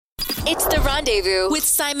It's The Rendezvous with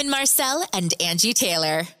Simon Marcel and Angie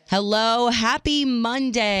Taylor. Hello, happy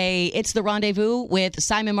Monday. It's The Rendezvous with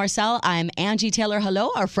Simon Marcel. I'm Angie Taylor.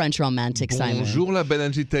 Hello, our French romantic Simon. Bonjour, la belle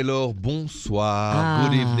Angie Taylor. Bonsoir.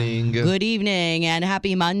 Good evening. Good evening and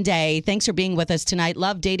happy Monday. Thanks for being with us tonight.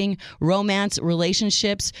 Love, dating, romance,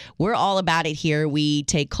 relationships. We're all about it here. We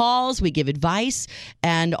take calls, we give advice,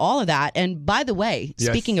 and all of that. And by the way,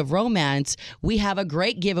 speaking of romance, we have a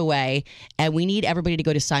great giveaway, and we need everybody to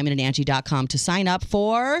go to simonandangie.com to sign up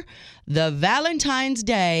for the Valentine's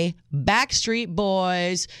Day Backstreet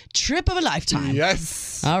Boys trip of a lifetime.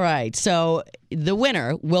 Yes. All right. So the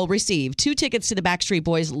winner will receive 2 tickets to the Backstreet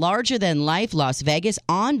Boys Larger Than Life Las Vegas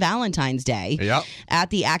on Valentine's Day at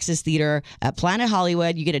the Axis Theater at Planet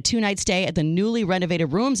Hollywood. You get a 2-night stay at the newly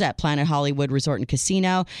renovated rooms at Planet Hollywood Resort and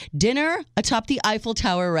Casino. Dinner atop the Eiffel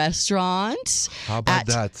Tower restaurant. How about at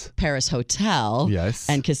that? Paris Hotel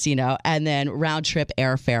and Casino. And then round trip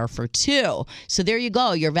airfare for 2. So there you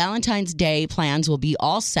go. Your Valentine's Day plans will be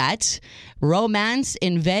all set. Romance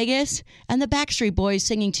in Vegas and the Backstreet Boys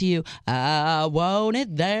singing to you, I want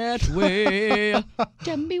it that way.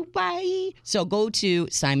 Tell me why. So go to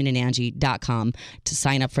simonandangie.com to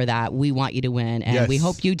sign up for that. We want you to win, and we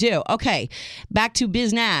hope you do. Okay, back to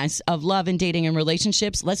business of love and dating and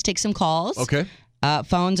relationships. Let's take some calls. Okay.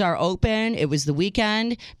 Phones are open. It was the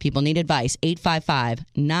weekend. People need advice.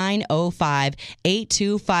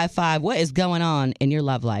 855-905-8255. What is going on in your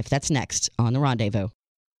love life? That's next on The Rendezvous.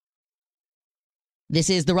 This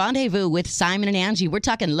is The Rendezvous with Simon and Angie. We're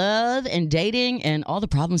talking love and dating and all the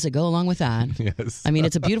problems that go along with that. Yes. I mean,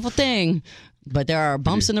 it's a beautiful thing, but there are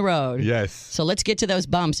bumps in the road. Yes. So let's get to those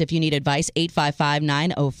bumps. If you need advice,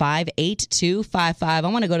 855-905-8255. I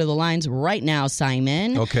want to go to the lines right now,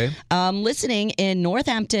 Simon. Okay. Listening in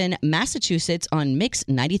Northampton, Massachusetts on Mix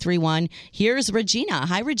 93.1. Here's Regina.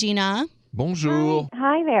 Hi, Regina. Bonjour.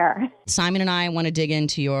 Hi there. Simon and I want to dig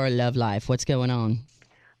into your love life. What's going on?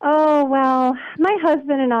 Oh, well, my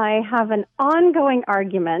husband and I have an ongoing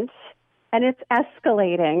argument, and it's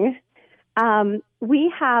escalating.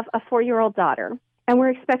 We have a 4-year-old daughter, and we're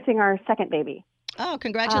expecting our second baby. Oh,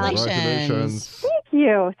 congratulations. Thank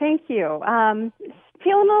you. Feeling a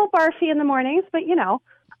little barfy in the mornings, but you know.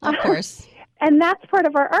 Of course. And that's part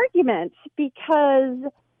of our argument, because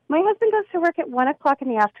my husband goes to work at 1 o'clock in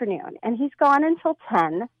the afternoon, and he's gone until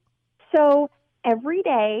 10. So every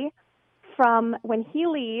day, from when he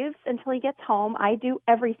leaves until he gets home, I do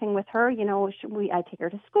everything with her. You know, I take her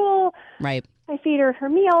to school. Right. I feed her her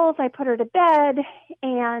meals. I put her to bed.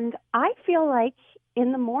 And I feel like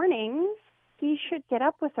in the mornings, he should get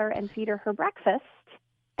up with her and feed her her breakfast.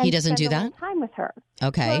 And he doesn't do spend a that? little time with her.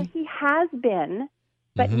 Okay. Well, he has been,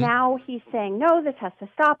 but now he's saying, no, this has to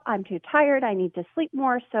stop. I'm too tired. I need to sleep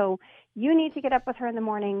more. So you need to get up with her in the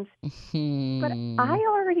mornings. But I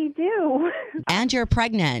already do. And you're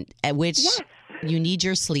pregnant, which you need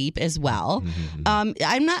your sleep as well.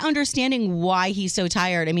 I'm not understanding why he's so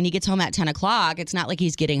tired. I mean, he gets home at 10 o'clock. It's not like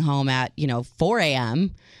he's getting home at, 4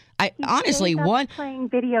 a.m. Honestly, playing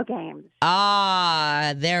video games.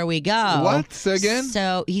 There we go. What again?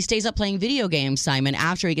 So he stays up playing video games, Simon,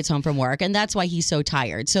 after he gets home from work, and that's why he's so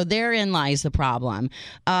tired. So therein lies the problem.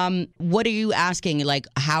 What are you asking, like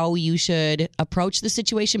how you should approach the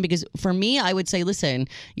situation? Because for me, I would say, listen,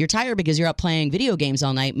 you're tired because you're up playing video games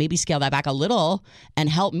all night. Maybe scale that back a little and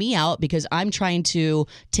help me out, because I'm trying to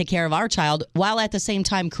take care of our child while at the same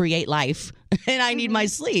time create life, and I need my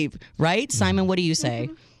sleep, right? Simon, what do you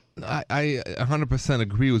say? I 100%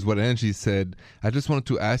 agree with what Angie said. I just wanted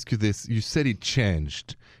to ask you this. You said he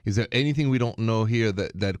changed. Is there anything we don't know here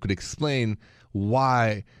that could explain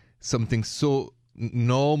why something so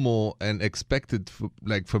normal and expected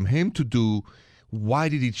from him to do, why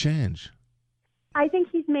did he change? I think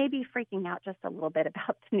he's maybe freaking out just a little bit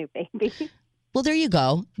about the new baby. Well, there you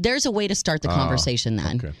go. There's a way to start the conversation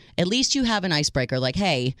then. Okay. At least you have an icebreaker like,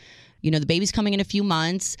 hey, the baby's coming in a few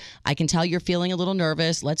months. I can tell you're feeling a little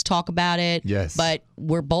nervous. Let's talk about it. Yes. But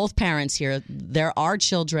we're both parents here. There are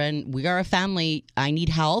children. We are a family. I need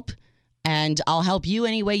help, and I'll help you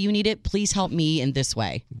any way you need it. Please help me in this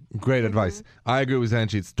way. Great advice. I agree with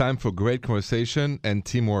Angie. It's time for great conversation and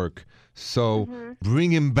teamwork. So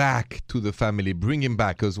bring him back to the family. Bring him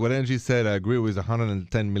back. Because what Angie said, I agree with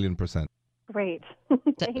 110 million %. Great.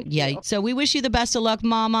 Yeah. So we wish you the best of luck,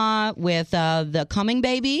 Mama, with the coming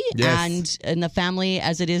baby and the family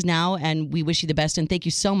as it is now. And we wish you the best. And thank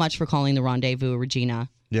you so much for calling The Rendezvous, Regina.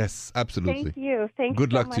 Yes, absolutely. Thank you. Thanks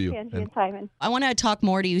Good so luck much, to you. Angie and Simon. I want to talk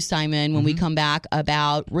more to you, Simon, when we come back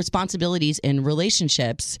about responsibilities in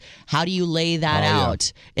relationships. How do you lay that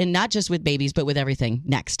out? And not just with babies, but with everything.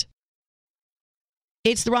 Next.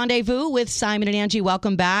 It's the Rendezvous with Simon and Angie.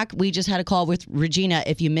 Welcome back. We just had a call with Regina,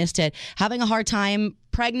 if you missed it. Having a hard time,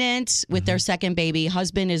 pregnant with their second baby.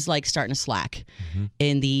 Husband is like starting to slack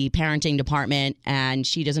in the parenting department, and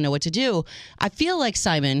she doesn't know what to do. I feel like,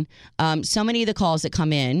 Simon, so many of the calls that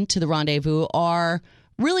come in to the Rendezvous are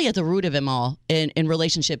really at the root of them all in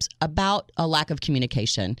relationships about a lack of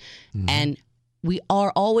communication. And we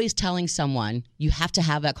are always telling someone you have to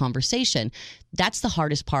have that conversation. That's the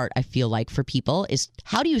hardest part, I feel like, for people is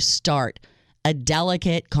how do you start a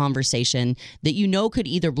delicate conversation that you know could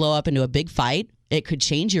either blow up into a big fight, it could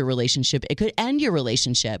change your relationship, it could end your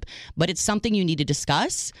relationship, but it's something you need to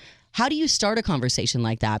discuss. How do you start a conversation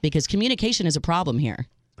like that? Because communication is a problem here.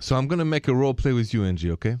 So I'm going to make a role play with you, Angie,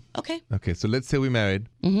 okay? Okay. Okay, so let's say we're married.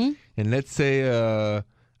 And let's say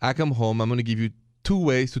I come home. I'm going to give you 2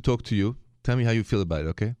 ways to talk to you. Tell me how you feel about it,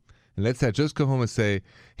 okay? And let's say I just come home and say,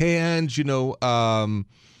 hey, Ange,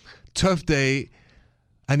 tough day.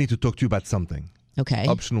 I need to talk to you about something. Okay.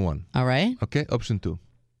 Option 1. All right. Okay, option 2.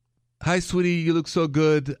 Hi, sweetie, you look so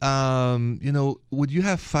good. Would you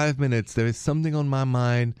have 5 minutes? There is something on my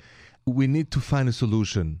mind. We need to find a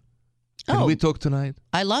solution. Can we talk tonight?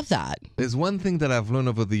 I love that. There's one thing that I've learned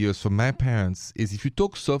over the years from my parents is if you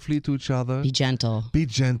talk softly to each other, Be gentle. be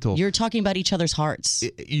gentle. You're talking about each other's hearts.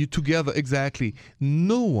 You together, exactly.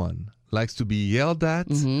 No one likes to be yelled at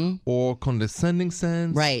or condescending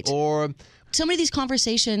sense. Right. Or So many of these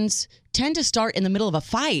conversations tend to start in the middle of a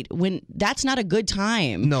fight when that's not a good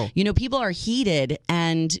time. No. People are heated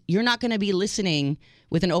and you're not going to be listening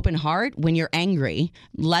with an open heart when you're angry.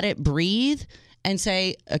 Let it breathe and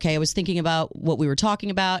say, okay, I was thinking about what we were talking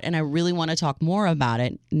about and I really want to talk more about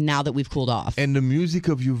it now that we've cooled off. And the music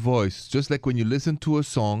of your voice, just like when you listen to a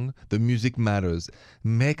song, the music matters.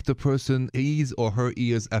 Make the person, his or her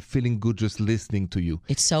ears are feeling good just listening to you.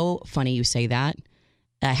 It's so funny you say that.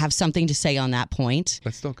 I have something to say on that point.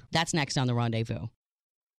 Let's talk. That's next on The Rendezvous.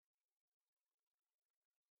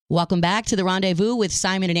 Welcome back to The Rendezvous with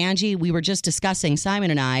Simon and Angie. We were just discussing, Simon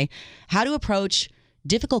and I, how to approach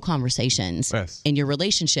difficult conversations in your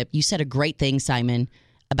relationship. You said a great thing, Simon,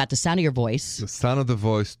 about the sound of your voice. The sound of the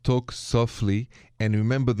voice, talk softly, and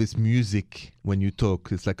remember this music when you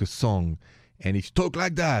talk. It's like a song. And if you talk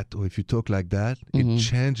like that, or if you talk like that, it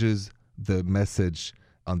changes the message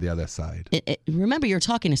on the other side. Remember, you're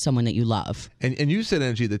talking to someone that you love. And you said,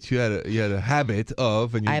 Angie, that you had a habit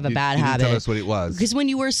of, and I have a bad you habit. didn't tell us what it was. Because when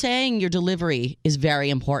you were saying your delivery is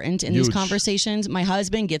very important in these conversations, my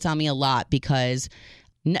husband gets on me a lot because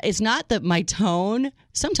it's not that my tone,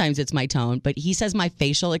 sometimes it's my tone, but he says my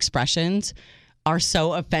facial expressions are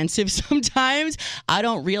so offensive sometimes. I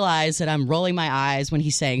don't realize that I'm rolling my eyes when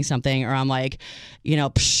he's saying something, or I'm like,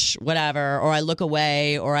 psh, whatever, or I look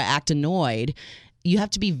away, or I act annoyed. You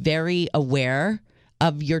have to be very aware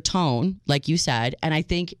of your tone, like you said. And I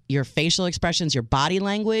think your facial expressions, your body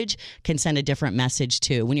language can send a different message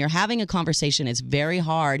too. When you're having a conversation, it's very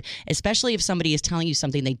hard, especially if somebody is telling you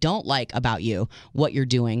something they don't like about you, what you're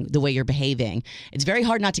doing, the way you're behaving. It's very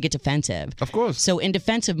hard not to get defensive. Of course. So in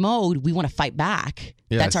defensive mode, we want to fight back.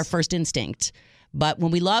 Yes. That's our first instinct. But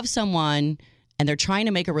when we love someone and they're trying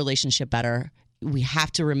to make a relationship better, we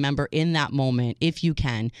have to remember in that moment, if you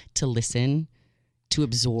can, to listen, to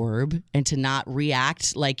absorb, and to not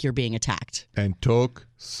react like you're being attacked. And talk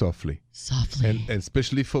softly. Softly. And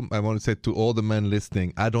especially I want to say to all the men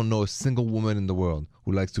listening, I don't know a single woman in the world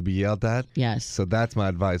who likes to be yelled at. Yes. So that's my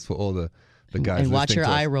advice for all the guys. And watch your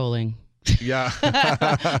eye rolling. Yeah.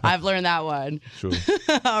 I've learned that one. True.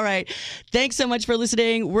 All right. Thanks so much for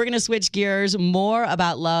listening. We're going to switch gears. More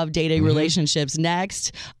about love, dating, relationships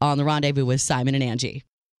next on The Rendezvous with Simon and Angie.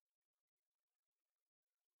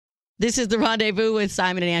 This is The Rendezvous with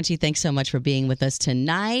Simon and Angie. Thanks so much for being with us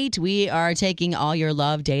tonight. We are taking all your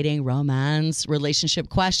love, dating, romance, relationship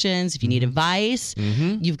questions. If you need advice,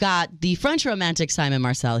 you've got the French romantic Simon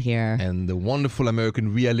Marcel here. And the wonderful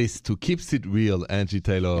American realist who keeps it real, Angie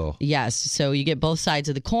Taylor. Yes. So you get both sides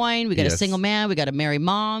of the coin. We got a single man. We got a married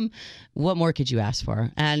mom. What more could you ask for?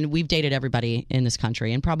 And we've dated everybody in this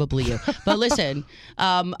country, and probably you. But listen,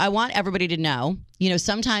 I want everybody to know,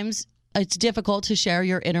 sometimes it's difficult to share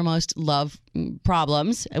your innermost love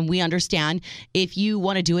problems, and we understand. If you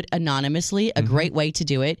want to do it anonymously, a great way to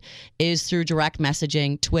do it is through direct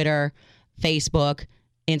messaging, Twitter, Facebook,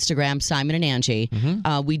 Instagram, Simon and Angie.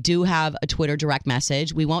 We do have a Twitter direct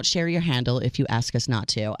message. We won't share your handle if you ask us not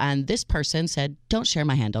to. And this person said, don't share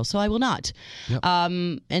my handle, so I will not. Yep.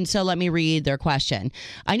 And so let me read their question.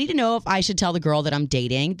 I need to know if I should tell the girl that I'm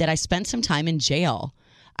dating that I spent some time in jail.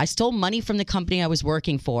 I stole money from the company I was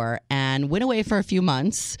working for and went away for a few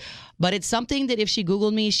months, but it's something that if she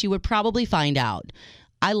Googled me, she would probably find out.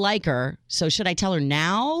 I like her, so should I tell her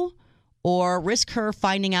now or risk her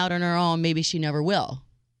finding out on her own? Maybe she never will.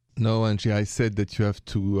 No, Angie, I said that you have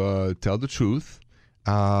to tell the truth.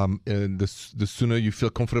 And the sooner you feel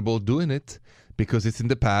comfortable doing it, because it's in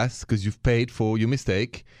the past, because you've paid for your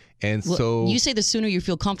mistake. And so you say the sooner you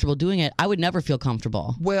feel comfortable doing it. I would never feel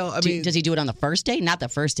comfortable. Well, I mean, does he do it on the first date? Not the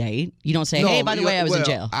first date. You don't say, hey, by the way, I was in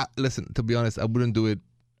jail. Listen, to be honest, I wouldn't do it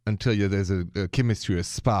until there's a chemistry, a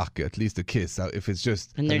spark, at least a kiss. If it's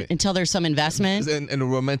just until there's some investment and a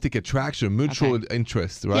romantic attraction, mutual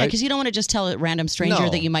interest, right? Yeah, because you don't want to just tell a random stranger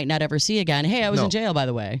that you might not ever see again. Hey, I was in jail, by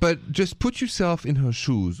the way. But just put yourself in her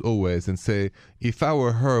shoes always and say, if I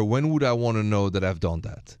were her, when would I want to know that I've done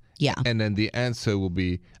that? Yeah. And then the answer will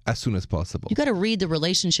be as soon as possible. You got to read the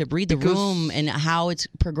relationship, read the room and how it's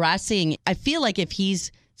progressing. I feel like if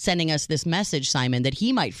he's sending us this message, Simon, that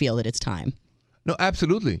he might feel that it's time. No,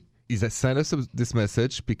 absolutely. He's sent us this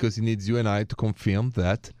message because he needs you and I to confirm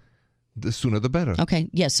that the sooner the better. Okay.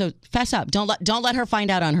 Yeah. So fess up. Don't let her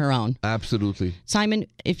find out on her own. Absolutely. Simon,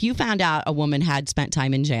 if you found out a woman had spent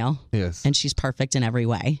time in jail, yes, and she's perfect in every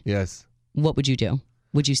way, yes, what would you do?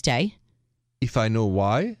 Would you stay? If I know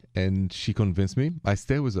why and she convinced me, I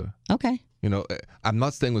stay with her. Okay. You know, I'm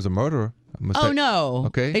not staying with a murderer. No.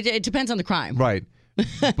 Okay. It depends on the crime. Right.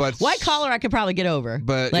 But white collar, I could probably get over.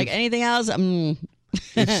 But like anything else,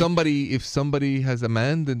 if somebody has a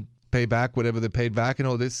man, then pay back whatever they paid back and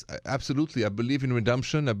all this. Absolutely, I believe in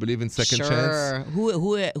redemption. I believe in second chance.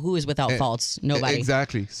 Who is without faults? Nobody.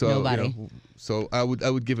 Exactly. So nobody. So I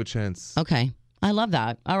would give a chance. Okay, I love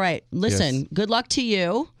that. All right, listen. Yes. Good luck to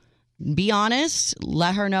you. Be honest.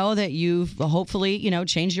 Let her know that you've hopefully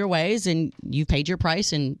changed your ways and you've paid your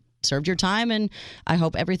price and served your time, and I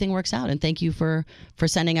hope everything works out. And thank you for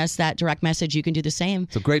sending us that direct message. You can do the same.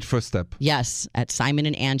 It's a great first step. Yes, at Simon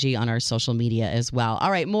and Angie on our social media as well.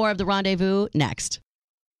 All right, more of The Rendezvous next.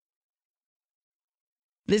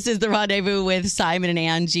 This is The Rendezvous with Simon and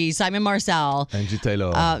Angie. Simon Marcel. Angie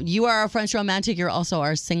Taylor. You are our French romantic. You're also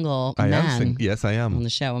our single man. Yes, I am. On the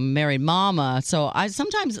show. I'm a married mama. So I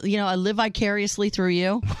sometimes, I live vicariously through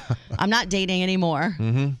you. I'm not dating anymore,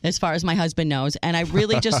 as far as my husband knows. And I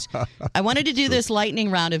really I wanted to do this lightning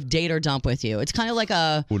round of date or dump with you. It's kind of like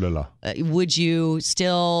Ooh la la. Would you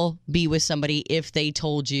still be with somebody if they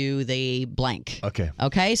told you they blank? Okay.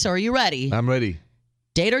 Okay, so are you ready? I'm ready.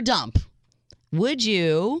 Date or dump? Would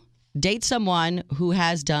you date someone who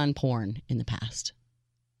has done porn in the past?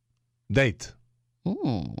 Date.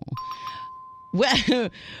 Ooh.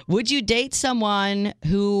 Would you date someone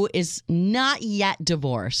who is not yet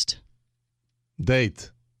divorced?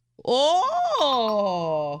 Date.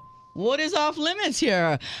 Oh, what is off limits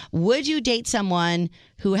here? Would you date someone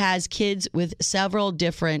who has kids with several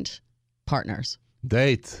different partners?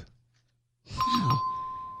 Date.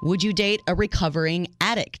 Would you date a recovering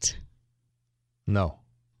addict? No.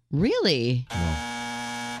 Really?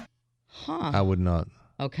 No. Huh. I would not.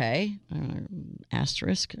 Okay.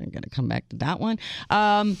 Asterisk. I got to come back to that one.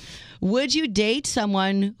 Would you date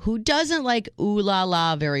someone who doesn't like ooh la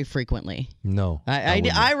la very frequently? No.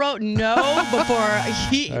 I wrote no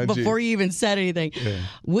before you even said anything. Yeah.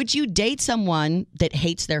 Would you date someone that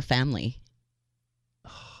hates their family?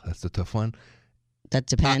 That's a tough one. That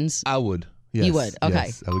depends. I would. Yes. You would? Okay.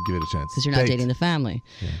 Yes, I would give it a chance. Because you're not dating the family.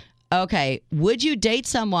 Yeah. Okay. Would you date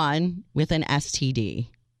someone with an STD?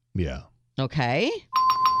 Yeah. Okay.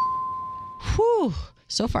 Whew.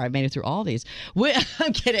 So far, I've made it through all these.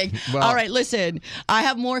 I'm kidding. Well, all right, listen. I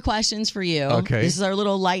have more questions for you. Okay. This is our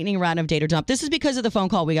little lightning round of date or dump. This is because of the phone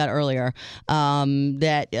call we got earlier.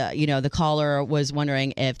 The caller was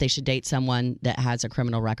wondering if they should date someone that has a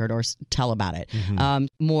criminal record or tell about it. Mm-hmm.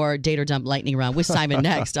 More date or dump lightning round with Simon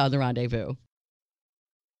next on The Rendezvous.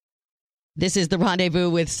 This is The Rendezvous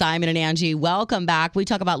with Simon and Angie. Welcome back. We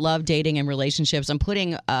talk about love, dating, and relationships. I'm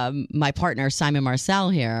putting my partner, Simon Marcel,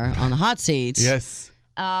 here on the hot seat. Yes.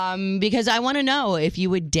 Because I want to know if you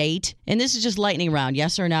would date, and this is just lightning round,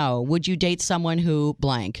 yes or no. Would you date someone who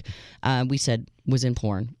blank? We said was in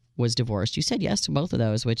porn, was divorced. You said yes to both of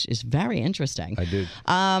those, which is very interesting. I did.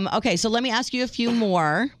 Okay, so let me ask you a few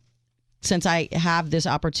more. Since I have this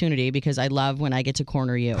opportunity, because I love when I get to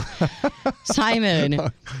corner you. Simon.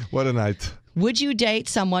 What a night. Would you date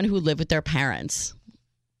someone who lived with their parents?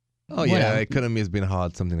 Oh, yeah. Economy has been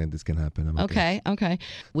hard. Something like this can happen. I'm okay.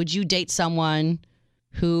 Would you date someone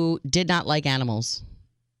who did not like animals?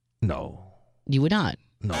 No. You would not?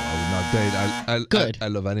 No, I would not date. Good. I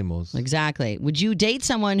love animals. Exactly. Would you date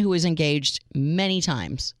someone who is engaged many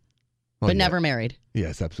times? But never married?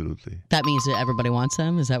 Yes, absolutely. That means that everybody wants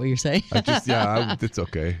them? Is that what you're saying? It's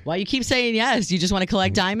okay. Why you keep saying yes? You just want to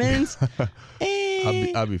collect diamonds?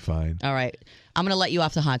 I'll be fine. All right. I'm going to let you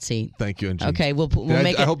off the hot seat. Thank you, Angie. Okay, we'll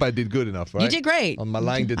make it. I hope I did good enough, right? You did great. On my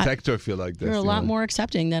lying detector, I feel like this. You're a lot more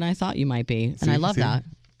accepting than I thought you might be, and I love that.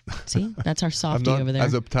 See, that's our softie I'm not over there.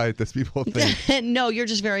 as uptight as people think. No, you're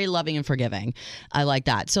just very loving and forgiving. I like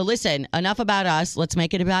that. So listen, enough about us. Let's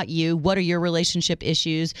make it about you. What are your relationship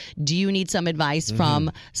issues? Do you need some advice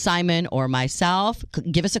from Simon or myself?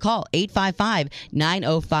 Give us a call,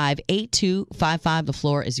 855-905-8255. The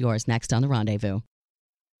floor is yours. Next on The Rendezvous.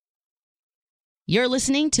 You're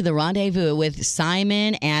listening to The Rendezvous with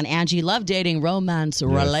Simon and Angie. Love dating, romance,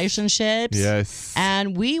 relationships. Yes.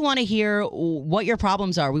 And we want to hear what your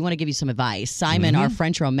problems are. We want to give you some advice. Simon, our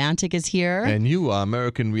French romantic, is here. And you are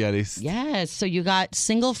American realist. Yes. So you got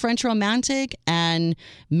single French romantic and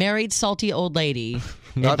married salty old lady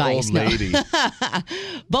Not advice. old lady.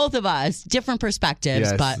 Both of us, different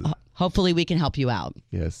perspectives, Yes. but hopefully we can help you out.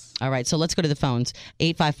 Yes. All right, so let's go to the phones.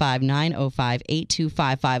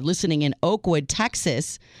 855-905-8255. Listening in Oakwood,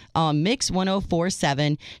 Texas, on Mix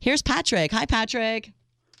 104.7. Here's Patrick. Hi, Patrick.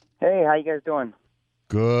 Hey, how you guys doing?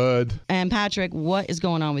 Good. And Patrick, what is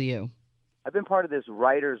going on with you? I've been part of this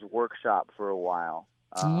writer's workshop for a while.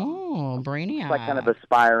 Brainiac. It's like kind of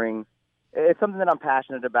aspiring. It's something that I'm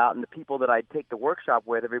passionate about, and the people that I take the workshop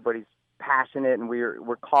with, everybody's passionate, and we're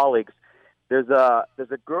colleagues. There's a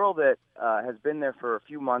girl that has been there for a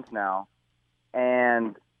few months now,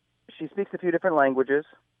 and she speaks a few different languages.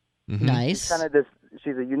 Mm-hmm. Nice.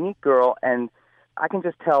 She's a unique girl, and I can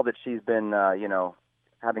just tell that she's been,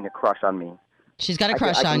 having a crush on me. She's got a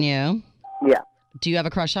crush on you. Yeah. Do you have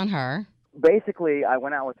a crush on her? Basically, I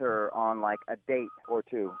went out with her on like a date or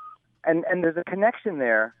two, and there's a connection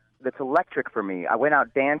there that's electric for me. I went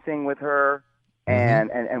out dancing with her,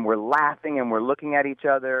 and we're laughing and we're looking at each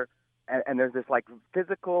other, and there's this like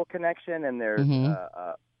physical connection, and there's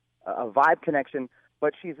a vibe connection.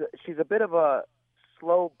 But she's a bit of a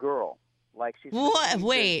slow girl. Like she's What?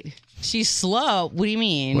 Wait, she's slow. What do you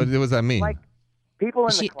mean? What does that mean? Like people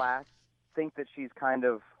in the class think that she's kind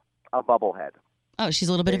of a bubblehead. Oh, she's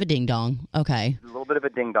a little bit of a ding dong. Okay. A little bit of a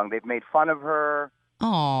ding dong. They've made fun of her.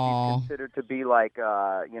 Oh. She's considered to be like,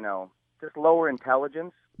 just lower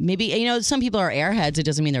intelligence. Maybe, some people are airheads. It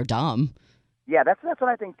doesn't mean they're dumb. Yeah, that's what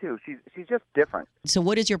I think too. She's just different. So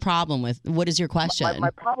what is your problem what is your question?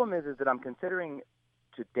 My problem is that I'm considering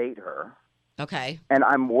to date her. Okay. And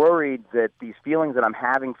I'm worried that these feelings that I'm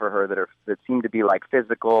having for her that seem to be like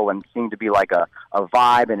physical and seem to be like a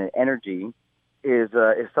vibe and an energy is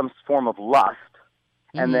some form of lust.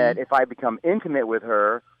 And that if I become intimate with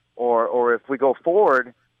her or if we go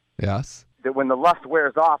forward, yes, that when the lust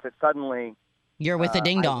wears off, it suddenly you're with a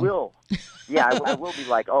ding dong. I will. Yeah, I will be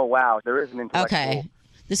like, oh wow, there is an intellectual. Okay.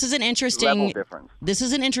 This is an interesting level difference. This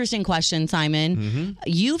is an interesting question, Simon. Mm-hmm.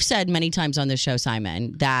 You've said many times on this show,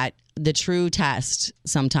 Simon, that the true test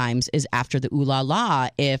sometimes is after the ooh la la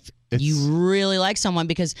if you really like someone,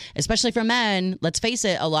 because especially for men, let's face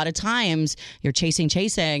it, a lot of times you're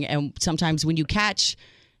chasing, and sometimes when you catch,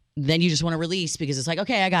 then you just want to release because it's like,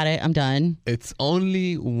 okay, I got it, I'm done. It's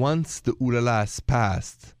only once the ooh la la has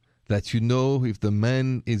passed that you know if the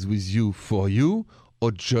man is with you for you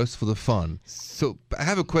or just for the fun. So I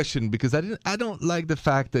have a question because I don't like the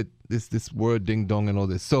fact that this word ding dong and all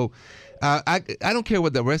this. So I don't care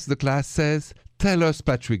what the rest of the class says. Tell us,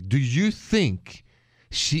 Patrick, do you think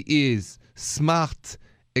she is smart,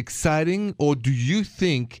 exciting, or do you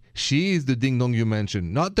think she is the ding dong you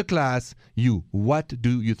mentioned? Not the class, you. What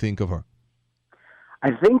do you think of her?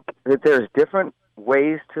 I think that there's different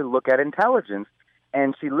ways to look at intelligence,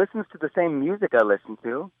 and she listens to the same music I listen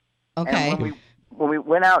to. Okay. And when we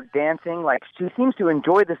went out dancing, like she seems to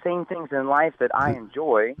enjoy the same things in life that I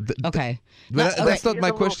enjoy. Okay. But that's not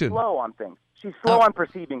my question. She's slow on things. She's slow on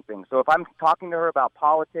perceiving things. So if I'm talking to her about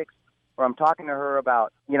politics, or I'm talking to her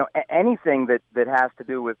about, anything that has to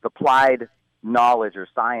do with applied knowledge or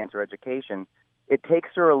science or education, it takes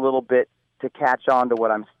her a little bit to catch on to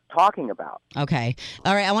what I'm talking about. Okay.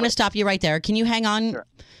 All right. I want to stop you right there. Can you hang on? Sure.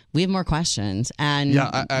 We have more questions, and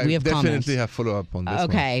I we have definitely comments. have follow-up on this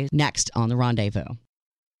Okay. Next on The Rendezvous.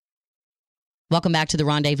 Welcome back to The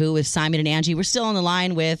Rendezvous with Simon and Angie. We're still on the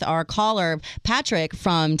line with our caller, Patrick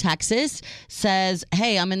from Texas. Says,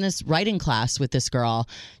 hey, I'm in this writing class with this girl.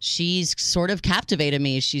 She's sort of captivated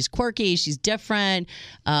me. She's quirky. She's different.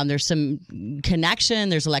 There's some connection.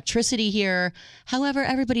 There's electricity here. However,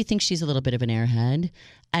 everybody thinks she's a little bit of an airhead.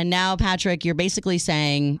 And now, Patrick, you're basically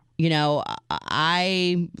saying,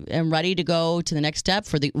 I am ready to go to the next step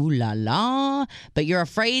for the ooh la la, but you're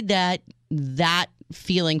afraid that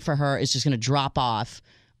feeling for her is just going to drop off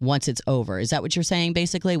once it's over. Is that what you're saying,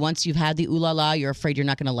 basically? Once you've had the ooh la la, you're afraid you're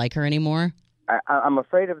not going to like her anymore? I'm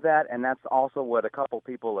afraid of that, and that's also what a couple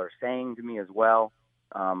people are saying to me as well.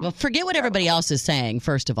 Well, forget what everybody else is saying,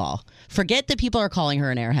 first of all. Forget that people are calling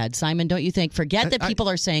her an airhead. Simon, don't you think? Forget that people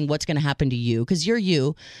are saying what's going to happen to you, because you're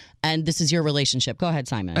you, and this is your relationship. Go ahead,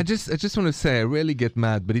 Simon. I just want to say, I rarely get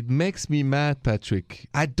mad, but it makes me mad, Patrick.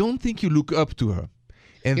 I don't think you look up to her.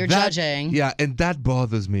 And You're judging. Yeah, and that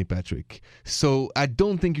bothers me, Patrick. So I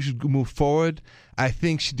don't think you should move forward. I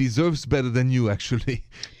think she deserves better than you, actually.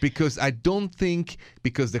 Because I don't think,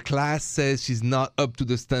 because the class says she's not up to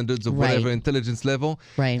the standards of whatever intelligence level.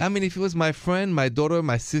 Right. I mean, if it was my friend, my daughter,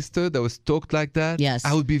 my sister that was talked like that, yes,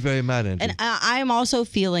 I would be very mad at her. And I'm also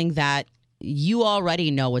feeling that you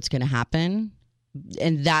already know what's going to happen.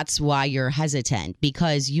 And that's why you're hesitant,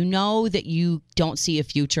 because you know that you don't see a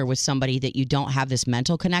future with somebody that you don't have this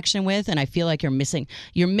mental connection with. And I feel like you're missing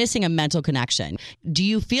a mental connection. Do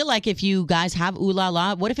you feel like if you guys have ooh la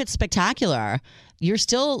la, what if it's spectacular? You're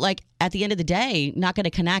still, like, at the end of the day, not going to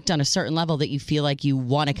connect on a certain level that you feel like you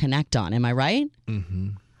want to connect on. Am I right? Mm-hmm.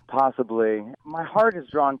 Possibly. My heart is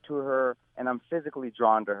drawn to her, and I'm physically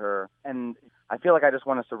drawn to her. And I feel like I just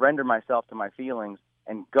want to surrender myself to my feelings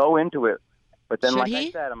and go into it. But then,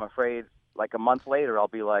 I said, I'm afraid, like a month later, I'll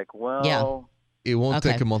be like, well... Yeah. It won't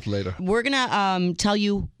take a month later. We're going to tell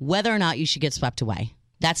you whether or not you should get swept away.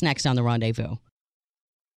 That's next on The Rendezvous.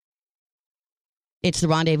 It's The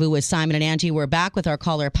Rendezvous with Simon and Angie. We're back with our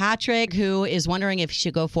caller, Patrick, who is wondering if he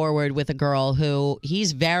should go forward with a girl who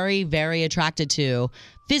he's very, very attracted to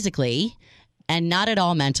physically and not at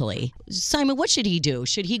all mentally. Simon, what should he do?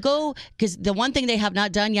 Should he go? Because the one thing they have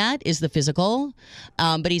not done yet is the physical,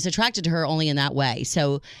 but he's attracted to her only in that way.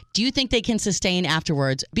 So do you think they can sustain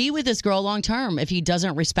afterwards? Be with this girl long term if he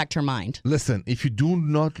doesn't respect her mind? Listen, if you do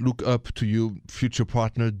not look up to your future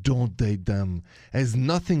partner, don't date them. There's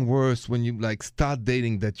nothing worse when you start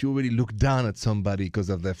dating that you already look down at somebody because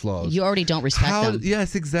of their flaws. You already don't respect them.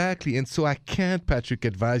 Yes, exactly. And so I can't, Patrick,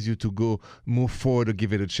 advise you to go move forward or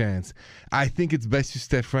give it a chance. I think it's best you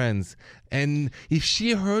stay friends. And if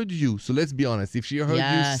she heard you, so let's be honest, if she heard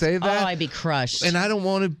you say that. Oh, I'd be crushed. And I don't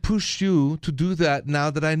want to push you to do that now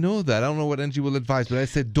that I know that. I don't know what Angie will advise, but I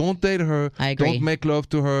said don't date her. I agree. Don't make love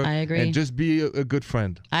to her. I agree. And just be a good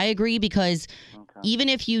friend. I agree, because even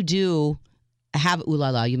if you do have ooh la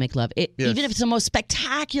la, you make love. Even if it's the most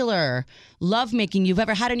spectacular lovemaking you've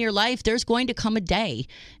ever had in your life, there's going to come a day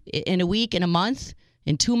in a week, in a month,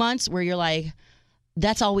 in 2 months where you're like,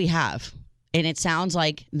 that's all we have. And it sounds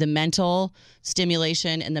like the mental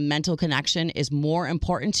stimulation and the mental connection is more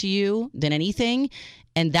important to you than anything.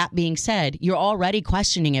 And that being said, you're already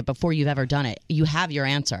questioning it before you've ever done it. You have your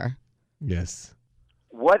answer. Yes.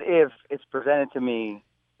 What if it's presented to me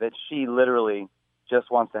that she literally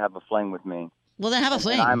just wants to have a fling with me? Well, then have a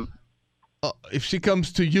fling. If she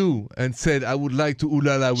comes to you and said, I would like to ooh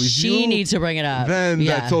la la with you. She needs to bring it up. Then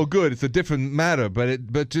that's all good. It's a different matter.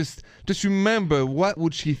 But just remember, what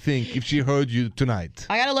would she think if she heard you tonight?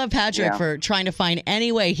 I gotta love Patrick for trying to find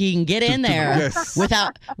any way he can get in there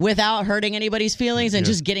without hurting anybody's feelings and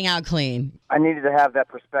just getting out clean. I needed to have that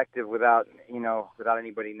perspective without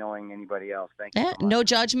anybody knowing anybody else. Thank you. No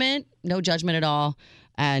judgment at all.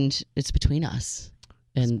 And it's between us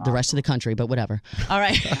and the rest of the country, but whatever. All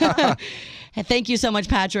right. Thank you so much,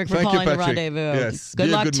 Patrick, for calling The Rendezvous. Yes. Good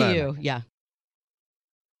luck to man. you. Yeah.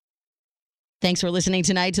 Thanks for listening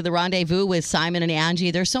tonight to The Rendezvous with Simon and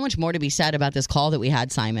Angie. There's so much more to be said about this call that we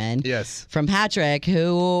had, Simon. Yes. From Patrick,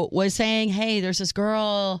 who was saying, hey, there's this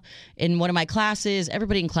girl in one of my classes.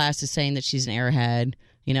 Everybody in class is saying that she's an airhead.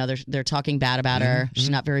 You know, they're talking bad about her. She's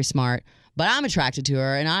not very smart. But I'm attracted to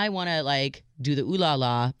her, and I want to, do the ooh la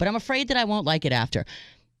la, but I'm afraid that I won't like it after.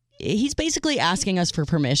 He's basically asking us for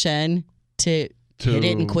permission to hit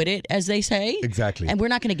it and quit it, as they say. Exactly. And we're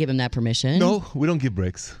not going to give him that permission. No, we don't give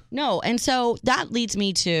breaks. No. And so that leads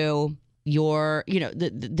me to your,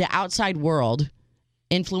 the outside world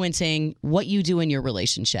influencing what you do in your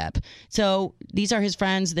relationship. So these are his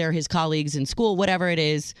friends, they're his colleagues in school, whatever it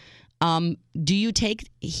is. Do you take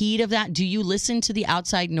heed of that? Do you listen to the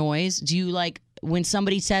outside noise? Do you when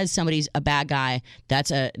somebody says somebody's a bad guy,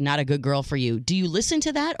 that's not a good girl for you? Do you listen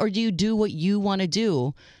to that, or do you do what you want to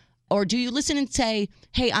do? Or do you listen and say,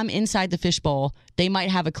 hey, I'm inside the fishbowl. They might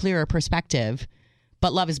have a clearer perspective,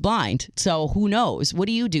 but love is blind. So who knows? What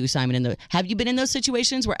do you do, Simon? Have you been in those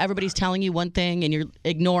situations where everybody's telling you one thing and you're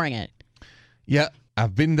ignoring it? Yeah,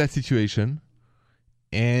 I've been in that situation.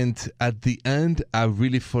 And at the end, I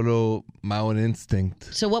really follow my own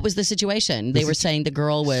instinct. So what was the situation? They were saying the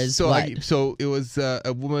girl was what? So it was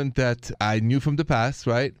a woman that I knew from the past,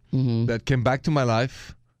 right? Mm-hmm. That came back to my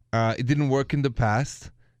life. It didn't work in the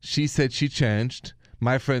past. She said she changed.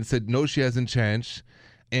 My friend said, no, she hasn't changed.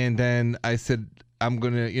 And then I said, I'm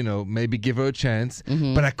going to, maybe give her a chance.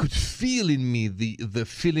 Mm-hmm. But I could feel in me the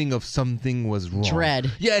feeling of something was wrong.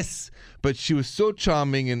 Dread. Yes. But she was so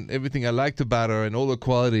charming and everything I liked about her and all the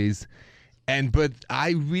qualities. But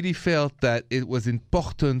I really felt that it was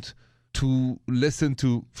important to listen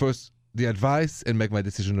to first the advice and make my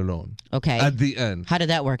decision alone. Okay. At the end. How did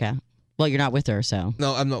that work out? Well, you're not with her, so.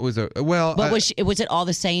 No, I'm not with her. Well, But was it all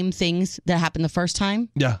the same things that happened the first time?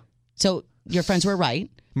 Yeah. So your friends were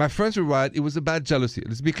right. My friends were right. It was about jealousy.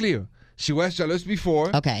 Let's be clear. She was jealous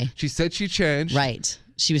before. Okay. She said she changed. Right.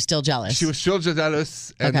 She was still jealous. She was still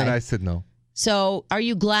jealous, and then I said no. So are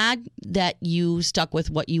you glad that you stuck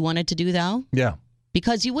with what you wanted to do, though? Yeah.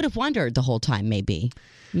 Because you would have wondered the whole time, maybe.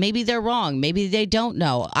 Maybe they're wrong. Maybe they don't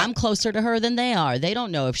know. I'm closer to her than they are. They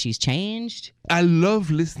don't know if she's changed. I love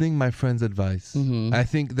listening my friends' advice. Mm-hmm. I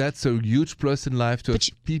think that's a huge plus in life to have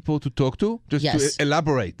people to talk to, just to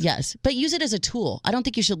elaborate. Yes, but use it as a tool. I don't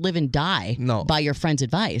think you should live and die by your friend's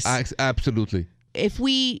advice. Absolutely. If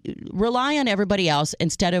we rely on everybody else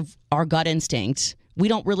instead of our gut instinct, we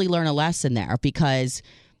don't really learn a lesson there, because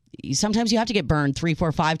sometimes you have to get burned 3,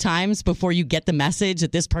 4, 5 times before you get the message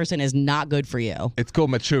that this person is not good for you. It's called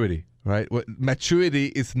maturity, right? Maturity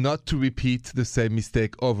is not to repeat the same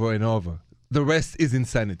mistake over and over. The rest is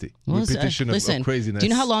insanity. Repetition of craziness. Do you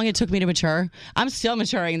know how long it took me to mature? I'm still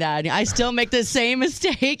maturing that. I still make the same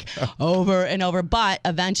mistake over and over. But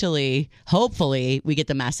eventually, hopefully, we get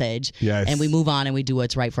the message. Yes. And we move on and we do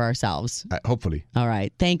what's right for ourselves. Hopefully. All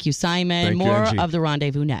right. Thank you, Simon. Thank you, More Angie. of The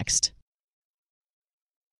Rendezvous next.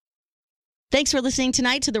 Thanks for listening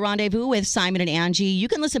tonight to The Rendezvous with Simon and Angie. You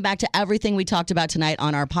can listen back to everything we talked about tonight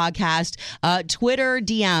on our podcast. Twitter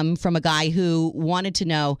DM from a guy who wanted to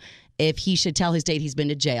know if he should tell his date he's been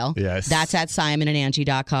to jail. Yes. That's at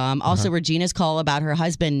simonandangie.com. Also, Regina's call about her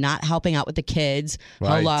husband not helping out with the kids.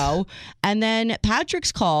 Right. Hello. And then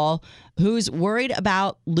Patrick's call, who's worried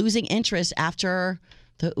about losing interest after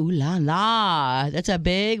the ooh la la. That's a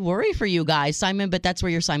big worry for you guys, Simon, but that's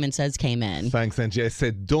where your Simon Says came in. Thanks, Angie. I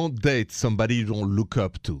said, don't date somebody you don't look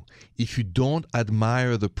up to. If you don't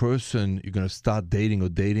admire the person you're going to start dating or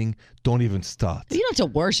dating, don't even start. You don't have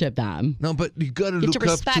to worship them. No, but you got to look up to.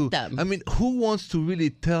 respect them. I mean, who wants to really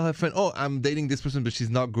tell her friend, oh, I'm dating this person, but she's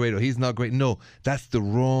not great or he's not great? No, that's the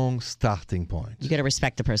wrong starting point. You got to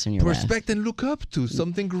respect the person you're with. Respect and look up to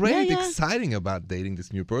something great, exciting about dating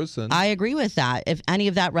this new person. I agree with that. If any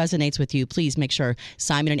of that resonates with you, please make sure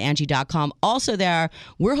simonandangie.com. Also there,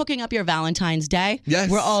 we're hooking up your Valentine's Day. Yes.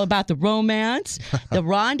 We're all about the romance. The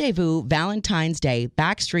Rendezvous Valentine's Day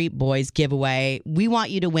Backstreet Boys giveaway. We want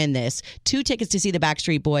you to win this. 2 tickets to see the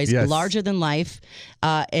Backstreet Boys, larger than life,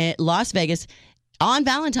 in Las Vegas. On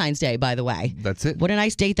Valentine's Day, by the way. That's it. What a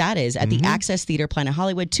nice date that is. At the Access Theater, Planet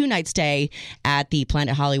Hollywood. 2-night stay at the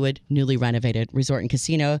Planet Hollywood newly renovated resort and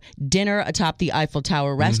casino. Dinner atop the Eiffel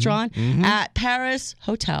Tower restaurant at Paris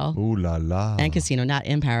Hotel. Ooh la la. And casino, not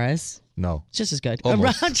in Paris. No. It's just as good.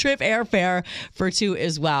 Almost. A round trip airfare for 2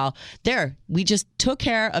 as well. There, we just took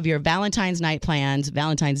care of your Valentine's night plans,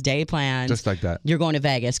 Valentine's Day plans. Just like that. You're going to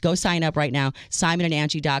Vegas. Go sign up right now.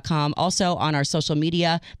 simonandangie.com. Also on our social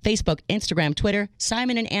media, Facebook, Instagram, Twitter,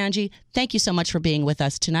 Simon and Angie. Thank you so much for being with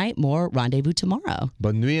us tonight. More Rendezvous tomorrow.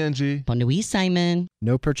 Bonne nuit, Angie. Bonne nuit, Simon.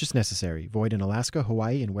 No purchase necessary. Void in Alaska,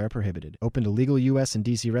 Hawaii, and where prohibited. Open to legal U.S. and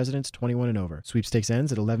D.C. residents 21 and over. Sweepstakes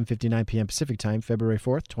ends at 11:59 p.m. Pacific Time, February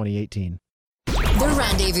 4th, 2018. The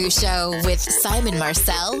Rendezvous Show with Simon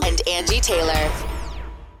Marcel and Angie Taylor.